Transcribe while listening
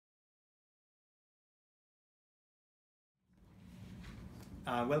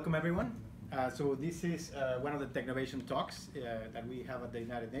Welcome everyone. So this is one of the TechNovation talks that we have at the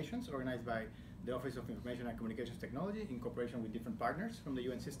United Nations, organized by the Office of Information and Communications Technology in cooperation with different partners from the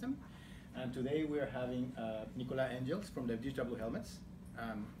UN system. And today we are having Nicolas Angels from the Digital Blue Helmets.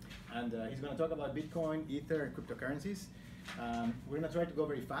 He's going to talk about Bitcoin, Ether, and cryptocurrencies. We're going to try to go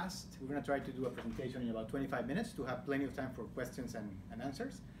very fast. We're going to try to do a presentation in about 25 minutes to have plenty of time for questions and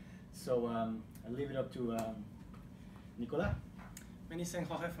answers. So I'll leave it up to Nicolas. Many thanks,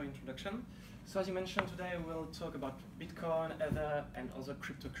 Jorge, for introduction. So as you mentioned, today we'll talk about Bitcoin, Ether, and other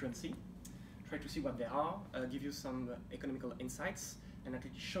cryptocurrency. Try to see what they are, give you some economical insights, and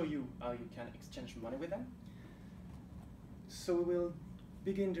actually show you how you can exchange money with them. So we will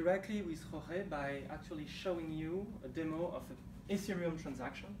begin directly with Jorge by actually showing you a demo of an Ethereum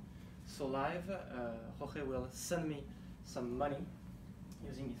transaction. So live, Jorge will send me some money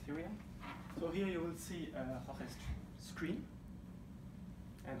using Ethereum. So here you will see Jorge's screen.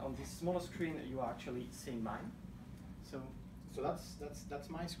 And on this smaller screen, you are actually seeing mine. So that's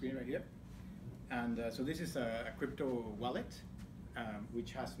my screen right here. And so this is a crypto wallet,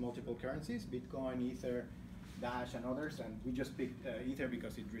 which has multiple currencies, Bitcoin, Ether, Dash, and others. And we just picked Ether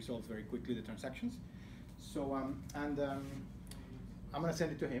because it resolves very quickly the transactions. So I'm going to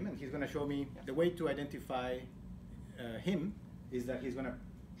send it to him, and he's going to show me the way to identify him is that he's going to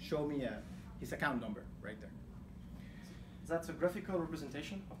show me his account number right there. That's a graphical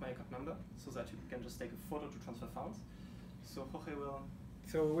representation of my account number, so that you can just take a photo to transfer funds. So Jorge will...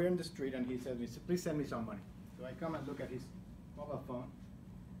 So we're in the street, and he says, please send me some money. So I come and look at his mobile phone,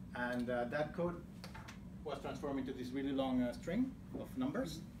 and that code was transformed into this really long string of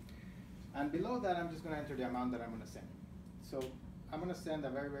numbers. And below that, I'm just going to enter the amount that I'm going to send. So I'm going to send a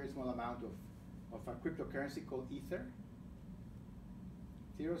very, very small amount of a cryptocurrency called Ether.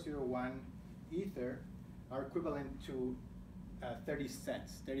 001 Ether are equivalent to 30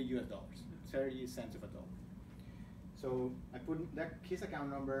 cents, 30 US dollars, 30 cents of a dollar. So I put his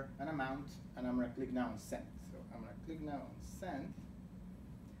account number, an amount, and I'm going to click now on send. So I'm going to click now on send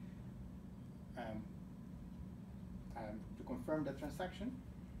to confirm the transaction.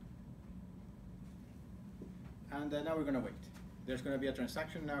 And now we're going to wait. There's going to be a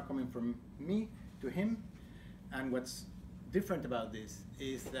transaction now coming from me to him. And what's different about this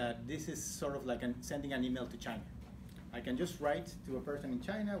is that this is sort of like sending an email to China. I can just write to a person in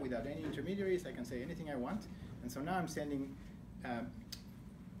China without any intermediaries. I can say anything I want. And so now I'm sending a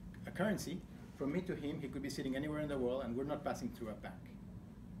currency from me to him. He could be sitting anywhere in the world, and we're not passing through a bank.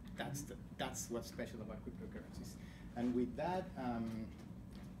 That's what's special about cryptocurrencies. And with that,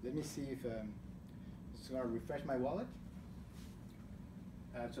 let me see if it's going to refresh my wallet.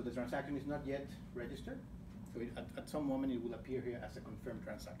 So the transaction is not yet registered. So at some moment, it will appear here as a confirmed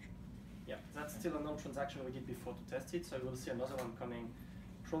transaction. Yeah, that's still a non-transaction we did before to test it, so you will see another one coming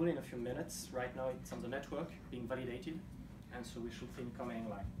probably in a few minutes. Right now, it's on the network being validated, and so we should see it coming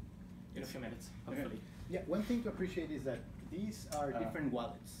like in a few minutes, hopefully. Okay. Yeah, one thing to appreciate is that these are different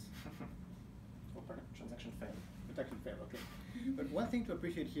wallets. Oh, pardon, transaction failed. Transaction failed, okay. But one thing to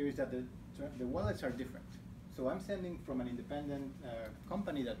appreciate here is that the wallets are different. So I'm sending from an independent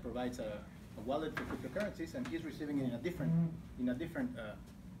company that provides a wallet for cryptocurrencies, and he's receiving it in a different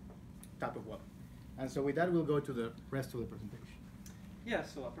type of wallet. And so with that, we'll go to the rest of the presentation. Yeah,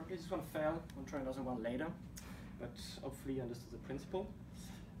 so apparently this one failed. We'll try another one later, but hopefully you understood the principle.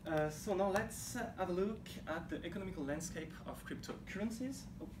 So now let's have a look at the economical landscape of cryptocurrencies.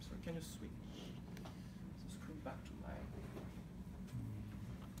 Oh, sorry, can you switch the screen back to my...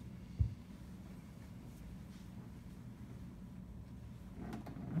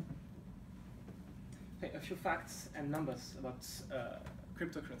 Okay, a few facts and numbers about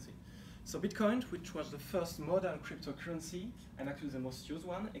cryptocurrency. So Bitcoin, which was the first modern cryptocurrency, and actually the most used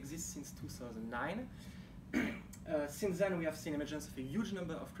one, exists since 2009. Since then, we have seen emergence of a huge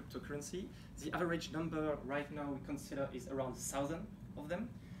number of cryptocurrency. The average number right now we consider is around 1,000 of them.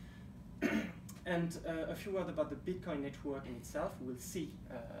 And a few words about the Bitcoin network in itself. We'll see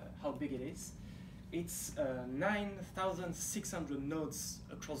how big it is. It's 9,600 nodes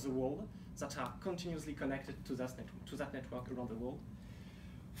across the world that are continuously connected to that network around the world.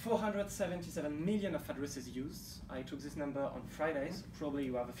 477 million of addresses used. I took this number on Fridays. Probably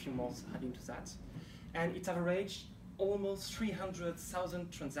you have a few more adding to that. And it averaged almost 300,000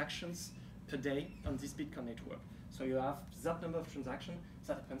 transactions per day on this Bitcoin network. So you have that number of transactions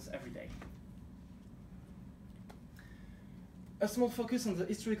that happens every day. A small focus on the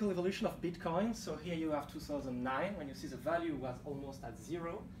historical evolution of Bitcoin. So here you have 2009, when you see the value was almost at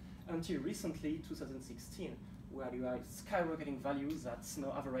zero, until recently, 2016, where you have skyrocketing values that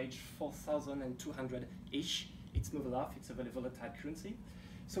now average 4,200-ish it's moved off, it's a very volatile currency.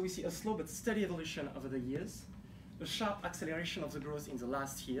 So we see a slow but steady evolution over the years, a sharp acceleration of the growth in the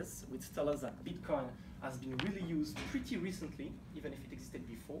last years, which tells us that Bitcoin has been really used pretty recently, even if it existed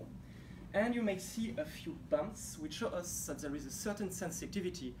before. And you may see a few bumps, which show us that there is a certain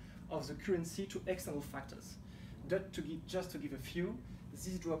sensitivity of the currency to external factors. Just to give a few,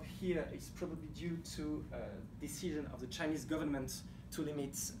 this drop here is probably due to a decision of the Chinese government to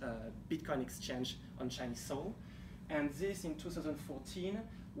limit Bitcoin exchange on Chinese soil. And this in 2014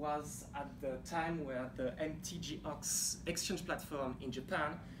 was at the time where the MTGX exchange platform in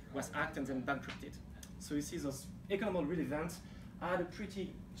Japan was hacked and then bankrupted. So you see those economic real events had a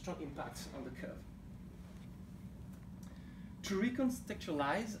pretty strong impact on the curve. To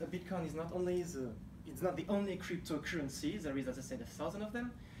recontextualize, Bitcoin is not the only cryptocurrency. There is, as I said, 1,000 of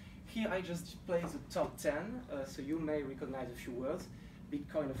them. Here I just display the top 10, so you may recognize a few words.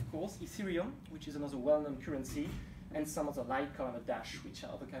 Bitcoin, of course, Ethereum, which is another well-known currency, and some other Litecoin or Dash, which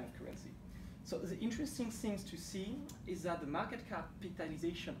are other kind of currency. So the interesting things to see is that the market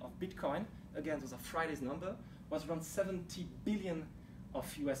capitalization of Bitcoin, again, those are Friday's number, was around 70 billion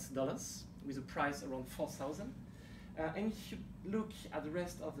of US dollars, with a price around 4,000. And if you look at the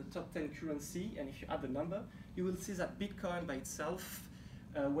rest of the top 10 currency, and if you add the number, you will see that Bitcoin by itself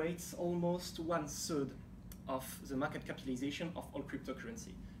weighs almost 1/3 of the market capitalization of all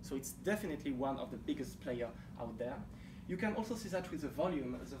cryptocurrency. So it's definitely one of the biggest players out there. You can also see that with the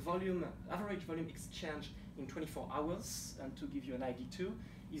volume. Average volume exchange in 24 hours, and to give you an idea too,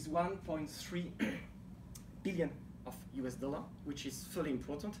 is 1.3 billion of US dollar, which is fully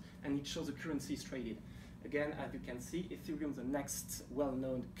important, and it shows the currency is traded. Again, as you can see, Ethereum, the next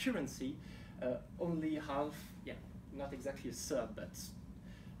well-known currency, only half, not exactly a third, but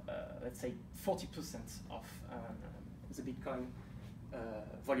let's say 40% of the Bitcoin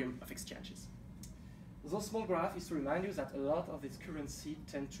volume of exchanges. Those small graph is to remind you that a lot of this currency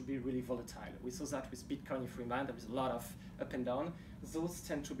tend to be really volatile. We saw that with Bitcoin, if you remind, there is a lot of up and down. Those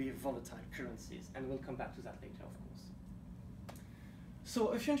tend to be volatile currencies, and we'll come back to that later, of course. So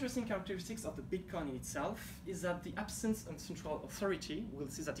a few interesting characteristics of the Bitcoin in itself is that the absence of central authority, we'll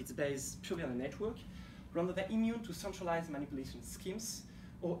see that it's based purely on a network, rather than immune to centralized manipulation schemes,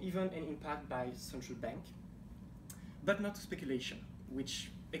 or even an impact by central bank, but not to speculation,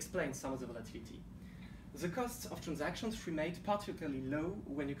 which explains some of the volatility. The costs of transactions remain particularly low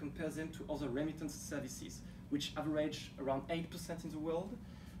when you compare them to other remittance services, which average around 8% in the world.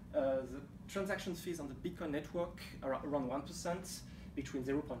 The transaction fees on the Bitcoin network are around 1%, between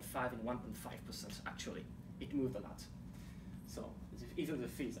 0.5 and 1.5% actually. It moved a lot. So even the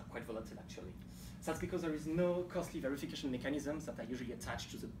fees are quite volatile actually. So that's because there is no costly verification mechanisms that are usually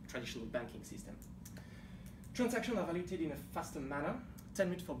attached to the traditional banking system. Transactions are validated in a faster manner, 10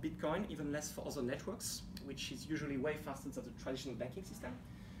 minutes for Bitcoin, even less for other networks, which is usually way faster than the traditional banking system.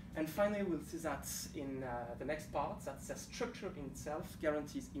 And finally, we'll see that in the next part, that the structure in itself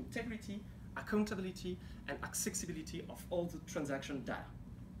guarantees integrity, accountability, and accessibility of all the transaction data.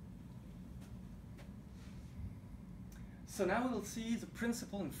 So now we'll see the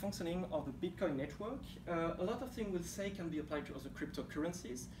principle and functioning of the Bitcoin network. A lot of things we'll say can be applied to other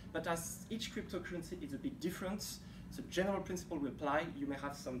cryptocurrencies, but as each cryptocurrency is a bit different, the general principle we apply, you may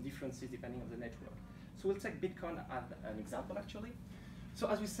have some differences depending on the network. So we'll take Bitcoin as an example actually. So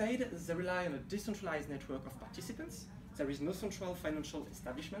as we said, they rely on a decentralized network of participants. There is no central financial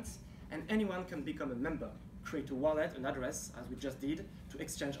establishments, and anyone can become a member, create a wallet, an address, as we just did, to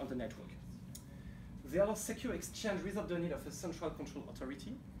exchange on the network. They allow secure exchange without the need of a central control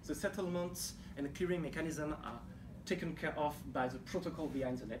authority. The settlements and the clearing mechanism are taken care of by the protocol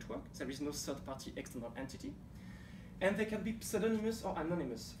behind the network. There is no third-party external entity. And they can be pseudonymous or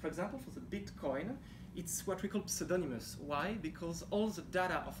anonymous. For example, for the Bitcoin, it's what we call pseudonymous. Why? Because all the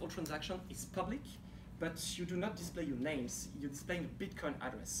data of all transactions is public, but you do not display your names. You display the Bitcoin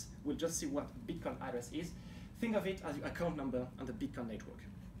address. We'll just see what Bitcoin address is. Think of it as your account number on the Bitcoin network.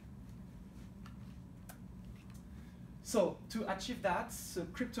 So to achieve that, the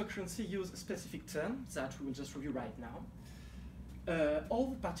cryptocurrency use a specific term that we will just review right now. All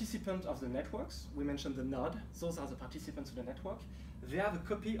the participants of the networks, we mentioned the node, those are the participants of the network, they have a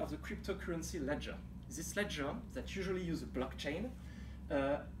copy of the cryptocurrency ledger. This ledger, that usually uses a blockchain,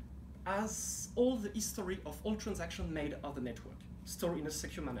 has all the history of all transactions made of the network, stored in a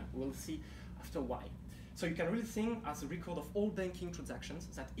secure manner. We'll see after why. So you can really think as a record of all banking transactions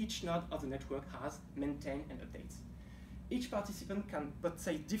that each node of the network has, maintained, and updates. Each participant can but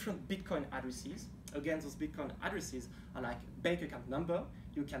say different Bitcoin addresses. Again, those Bitcoin addresses are like bank account number.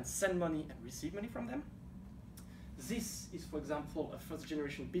 You can send money and receive money from them. This is, for example, a first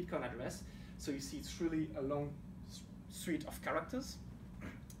generation Bitcoin address. So you see it's really a long suite of characters.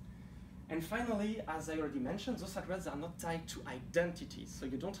 And finally, as I already mentioned, those addresses are not tied to identities. So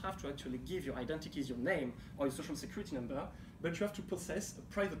you don't have to actually give your identities your name or your social security number, but you have to possess a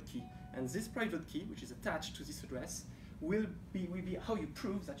private key. And this private key, which is attached to this address, will be how you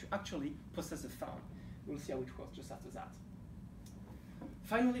prove that you actually possess the phone. We'll see how it works just after that.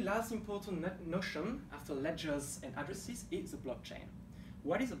 Finally, last important notion after ledgers and addresses is the blockchain.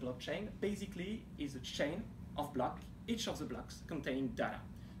 What is a blockchain? Basically, is a chain of blocks, each of the blocks containing data.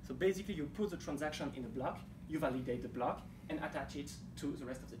 So basically, you put the transaction in a block, you validate the block, and attach it to the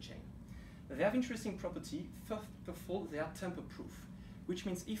rest of the chain. They have interesting property. First of all, they are tamper-proof, which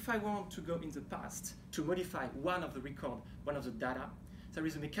means if I want to go in the past to modify one of the record, one of the data, there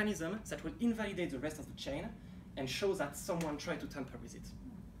is a mechanism that will invalidate the rest of the chain and show that someone tried to tamper with it.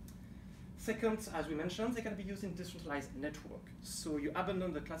 Second, as we mentioned, they can be used in decentralized network. So you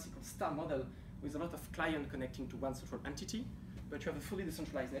abandon the classical star model with a lot of clients connecting to one central entity, but you have a fully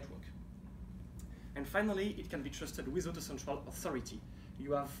decentralized network. And finally, it can be trusted without a central authority.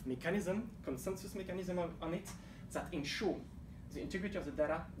 You have mechanism, consensus mechanism on it, that ensure the integrity of the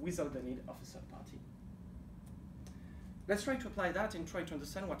data without the need of a third party. Let's try to apply that and try to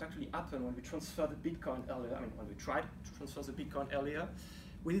understand what actually happened when we transferred the Bitcoin earlier. When we tried to transfer the Bitcoin earlier.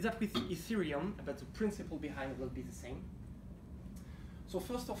 We did that with Ethereum, but the principle behind will be the same. So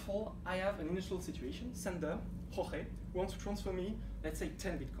first of all, I have an initial situation. Sender, Jorge, wants to transfer me, let's say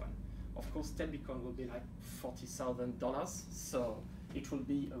 10 Bitcoin. Of course, 10 Bitcoin will be like $40,000, so it will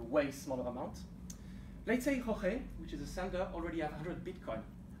be a way smaller amount. Let's say Jorge, which is a sender, already have 100 Bitcoin,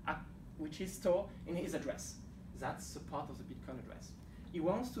 which is stored in his address. That's a part of the Bitcoin address. He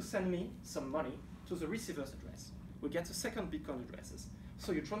wants to send me some money to the receiver's address. We get a second Bitcoin addresses.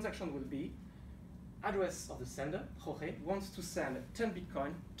 So your transaction will be address of the sender, Jorge, wants to send 10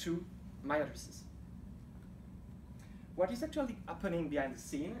 Bitcoin to my addresses. What is actually happening behind the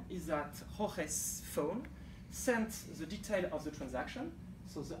scene is that Jorge's phone sent the detail of the transaction,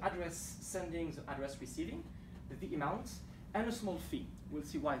 so the address sending, the address receiving, the amount, and a small fee. We'll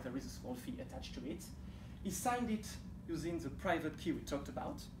see why there is a small fee attached to it. He signed it using the private key we talked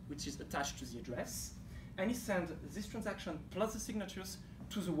about, which is attached to the address, and he sent this transaction plus the signatures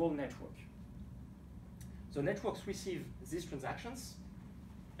to the whole network. The networks receive these transactions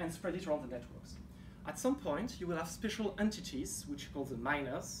and spread it around the networks. At some point, you will have special entities, which are called the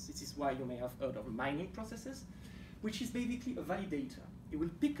miners. This is why you may have heard of mining processes, which is basically a validator. It will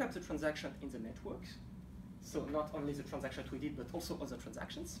pick up the transaction in the network, so not only the transaction we did, but also other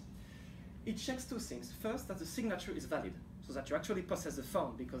transactions. It checks two things. First, that the signature is valid, so that you actually possess the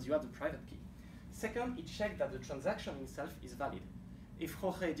phone because you have the private key. Second, it checks that the transaction itself is valid. If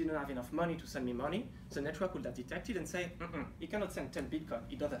Jorge didn't have enough money to send me money, the network would have detected and say, he cannot send 10 Bitcoin,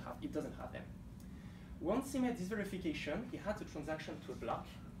 it doesn't have them. Once he made this verification, he had the transaction to a block.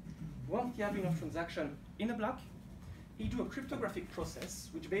 Once he had enough transaction in a block, he do a cryptographic process,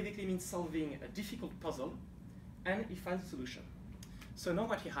 which basically means solving a difficult puzzle, and he finds a solution. So now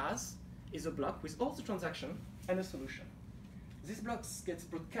what he has is a block with all the transaction and a solution. This block gets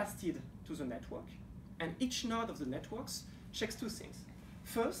broadcasted to the network, and each node of the networks checks two things.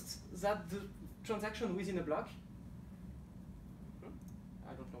 First, that the transaction within a block,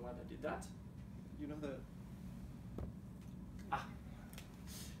 I don't know why I did that. You know the,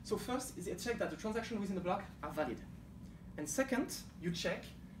 So first, you check that the transaction within the block are valid. And second, you check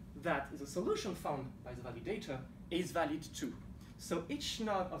that the solution found by the validator is valid too. So each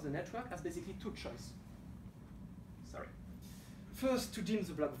node of the network has basically two choices. Sorry. First, to deem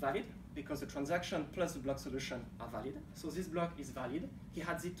the block valid, because the transaction plus the block solution are valid. So this block is valid. He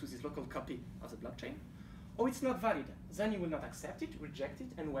adds it to this local copy of the blockchain. Or it's not valid. Then he will not accept it, reject it,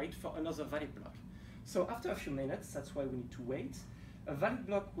 and wait for another valid block. So after a few minutes, that's why we need to wait, a valid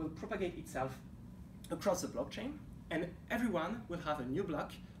block will propagate itself across the blockchain, and everyone will have a new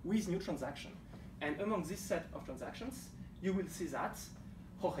block with new transaction. And among this set of transactions, you will see that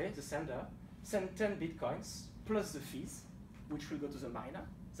Jorge, the sender, sent 10 Bitcoins plus the fees, which will go to the miner.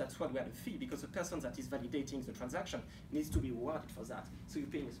 That's why we have a fee, because the person that is validating the transaction needs to be rewarded for that. So you're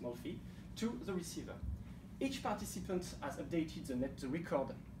paying a small fee to the receiver. Each participant has updated the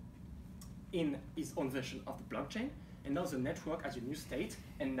record in his own version of the blockchain, and now the network has a new state,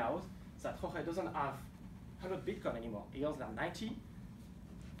 and now that Jorge doesn't have 100 Bitcoin anymore. He only has 90,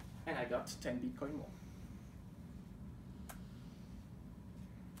 and I got 10 Bitcoin more.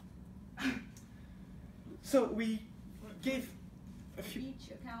 So we gave a few.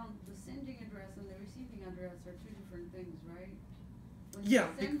 Each account, the sending address and the receiving address are two different things, right? When Yeah.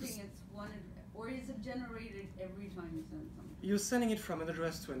 you're sending, it's one, or is it generated every time you send something? You're sending it from an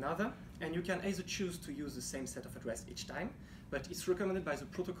address to another, and you can either choose to use the same set of address each time, but it's recommended by the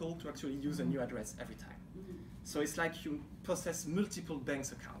protocol to actually use a new address every time. So it's like you process multiple bank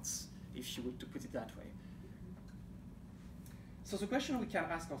accounts, if you were to put it that way. So the question we can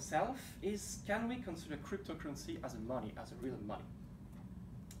ask ourselves is, can we consider cryptocurrency as a money, as a real money?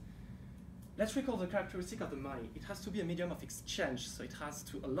 Let's recall the characteristic of the money. It has to be a medium of exchange, so it has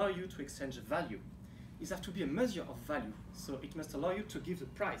to allow you to exchange value. It has to be a measure of value, so it must allow you to give the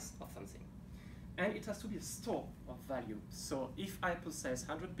price of something. And it has to be a store of value. So if I possess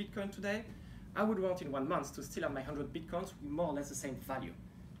 100 Bitcoin today, I would want in 1 month to still have my 100 Bitcoins with more or less the same value,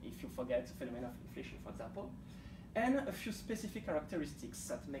 if you forget the phenomenon of inflation, for example. And a few specific characteristics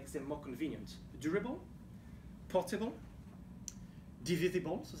that makes them more convenient. Durable, portable,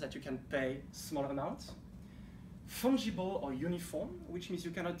 divisible, so that you can pay smaller amounts, fungible or uniform, which means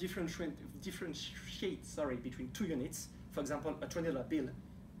you cannot differentiate between two units. For example, a $20 bill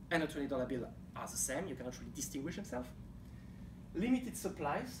and a $20 bill are the same. You cannot really distinguish themselves. Limited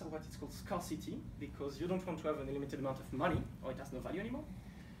supply, so what is called scarcity, because you don't want to have an unlimited amount of money, or it has no value anymore.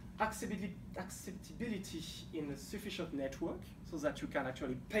 Acceptability in a sufficient network, so that you can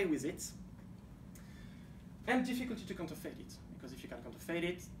actually pay with it. And difficulty to counterfeit it, because if you can counterfeit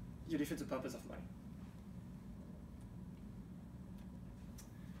it, you defeat the purpose of money.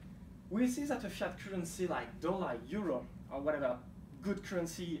 We see that a fiat currency like dollar, euro, or whatever good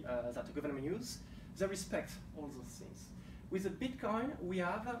currency that the government use, they respect all those things. With the Bitcoin, we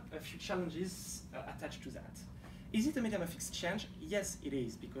have a few challenges attached to that. Is it a medium of exchange? Yes, it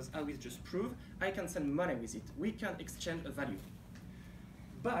is, because I will just prove I can send money with it. We can exchange a value.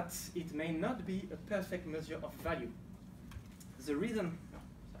 But it may not be a perfect measure of value. The reason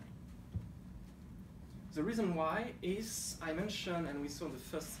why is, I mentioned, and we saw on the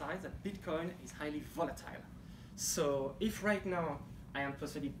first slide, that Bitcoin is highly volatile. So if right now I am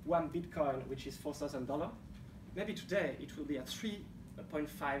possessing 1 Bitcoin, which is $4,000, maybe today it will be at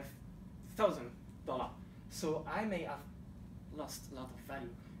 $3.5 thousand. So I may have lost a lot of value.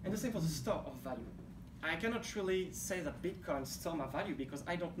 And the same for the store of value. I cannot really say that Bitcoin store my value because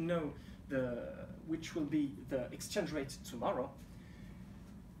I don't know which will be the exchange rate tomorrow.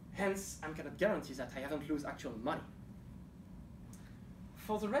 Hence, I cannot guarantee that I haven't lose actual money.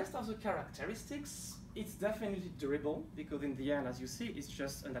 For the rest of the characteristics, it's definitely durable because in the end, as you see, it's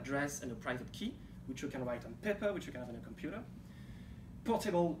just an address and a private key, which you can write on paper, which you can have on a computer.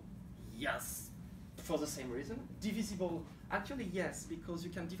 Portable, yes, for the same reason. Divisible, actually yes, because you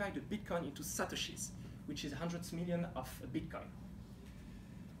can divide a Bitcoin into satoshis, which is hundreds million of a Bitcoin.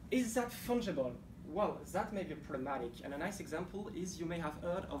 Is that fungible? Well, that may be problematic, and a nice example is you may have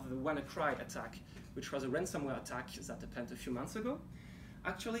heard of the WannaCry attack, which was a ransomware attack that happened a few months ago.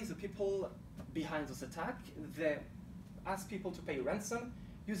 Actually, the people behind this attack, they asked people to pay ransom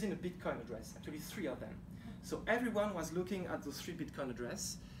using a Bitcoin address, actually 3 of them. So everyone was looking at those 3 Bitcoin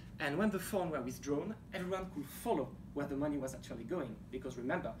addresses, and when the funds were withdrawn, everyone could follow where the money was actually going, because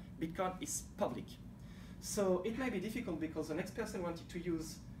remember, Bitcoin is public. So it may be difficult because the next person wanted to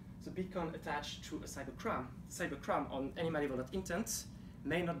use the Bitcoin attached to a cybercrime on any malevolent intent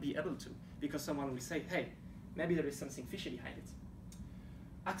may not be able to, because someone will say, hey, maybe there is something fishy behind it.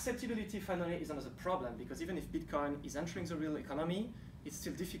 Acceptability, finally, is another problem, because even if Bitcoin is entering the real economy, it's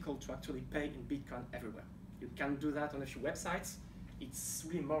still difficult to actually pay in Bitcoin everywhere. You can do that on a few websites. It's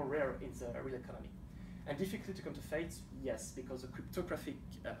really more rare in the real economy. And difficult to counterfeit, yes, because the cryptographic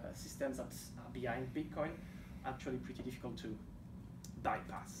systems that are behind Bitcoin are actually pretty difficult to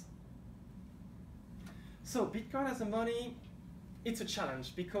bypass. So Bitcoin as a money, it's a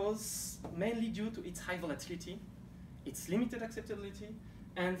challenge because mainly due to its high volatility, its limited acceptability,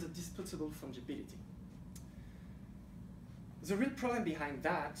 and the disputable fungibility. The real problem behind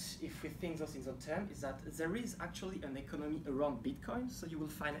that, if we think those in the term, is that there is actually an economy around Bitcoin. So you will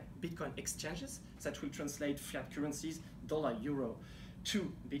find Bitcoin exchanges that will translate fiat currencies, dollar, euro,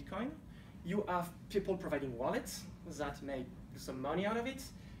 to Bitcoin. You have people providing wallets that make some money out of it.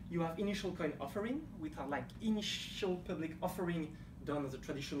 You have initial coin offering, which are like initial public offering done on the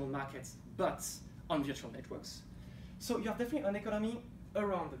traditional markets, but on virtual networks. So you have definitely an economy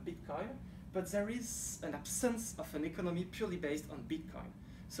around the Bitcoin, but there is an absence of an economy purely based on Bitcoin.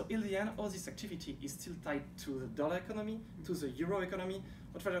 So in the end, all this activity is still tied to the dollar economy, to the euro economy,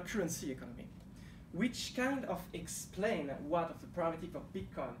 or to the currency economy, which kind of explain what of the prerogative of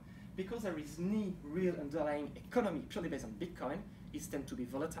Bitcoin, because there is no real underlying economy purely based on Bitcoin. It tends to be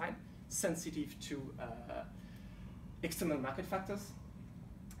volatile, sensitive to external market factors,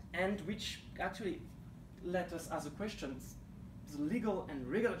 and which actually let us ask the question, the legal and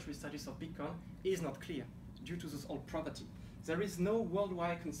regulatory status of Bitcoin is not clear due to this old property. There is no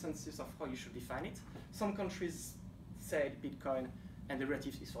worldwide consensus of how you should define it. Some countries say Bitcoin and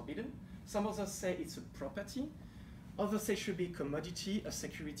derivatives is forbidden. Some others say it's a property. Others say it should be a commodity, a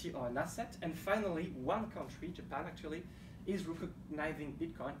security, or an asset. And finally, one country, Japan actually, is recognizing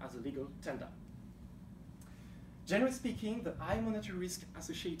Bitcoin as a legal tender. Generally speaking, the high monetary risk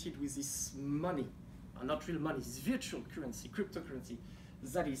associated with this money, or not real money, this virtual currency, cryptocurrency,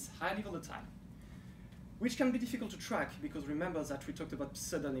 that is highly volatile, which can be difficult to track because remember that we talked about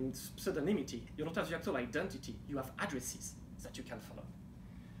pseudonymity. You don't have the actual identity, you have addresses that you can follow.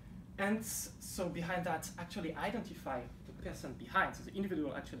 And so behind that, actually identify the person behind, so the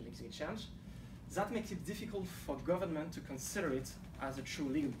individual actually makes the exchange. That makes it difficult for government to consider it as a true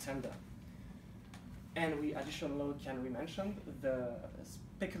legal tender. And we additionally can mention the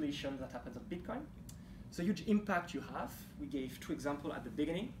speculation that happens on Bitcoin. The huge impact you have. We gave two examples at the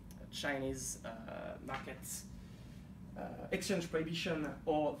beginning, Chinese markets, exchange prohibition,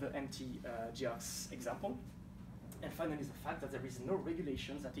 or the MTGX example. And finally, the fact that there is no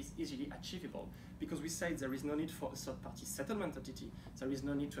regulation that is easily achievable, because we say there is no need for a third-party settlement entity, there is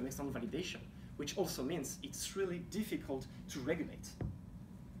no need to an external validation, which also means it's really difficult to regulate.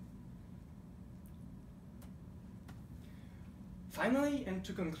 Finally, and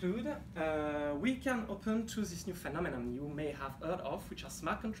to conclude, we can open to this new phenomenon you may have heard of, which are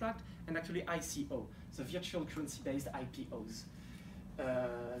smart contract and actually ICO, the virtual currency-based IPOs.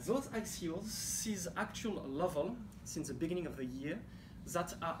 Those ICOs sees actual level since the beginning of the year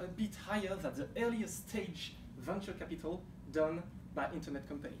that are a bit higher than the earliest stage venture capital done by internet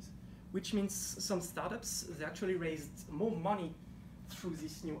companies, which means some startups, they actually raised more money through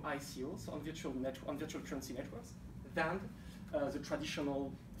these new ICOs on virtual currency networks than the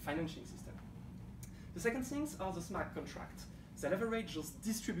traditional financing system. The second things are the smart contracts. They leverage this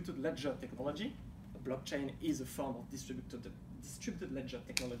distributed ledger technology. A blockchain is a form of distributed ledger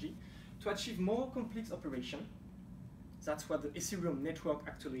technology to achieve more complex operation. That's what the Ethereum network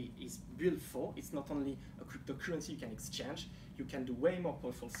actually is built for. It's not only a cryptocurrency you can exchange, you can do way more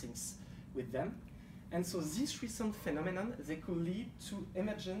powerful things with them. And so this recent phenomenon, they could lead to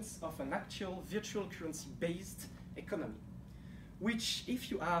emergence of an actual virtual currency-based economy, which if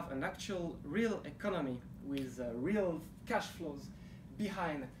you have an actual real economy with real cash flows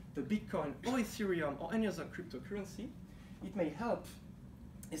behind the Bitcoin or Ethereum or any other cryptocurrency, it may help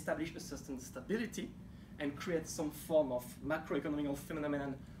establish a certain stability and create some form of macroeconomic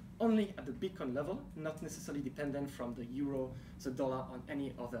phenomenon only at the Bitcoin level, not necessarily dependent from the euro, the dollar, on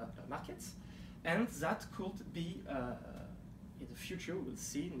any other markets. And that could be, in the future, we'll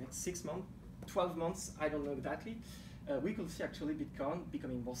see, next 6 months, 12 months, I don't know exactly, we could see actually Bitcoin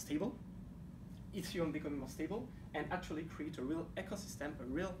becoming more stable, Ethereum becoming more stable, and actually create a real ecosystem, a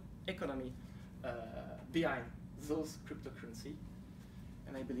real economy behind those cryptocurrency.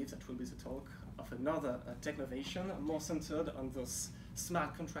 And I believe that will be the talk of another TechNovation, more centered on those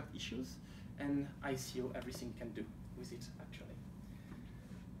smart contract issues and ICO, everything you can do with it, actually.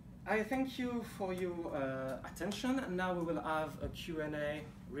 I thank you for your attention. Now we will have a Q&A,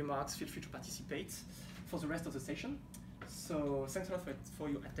 remarks, feel free to participate for the rest of the session. So thanks a lot for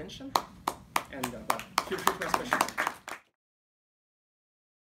your attention, and feel free to ask questions.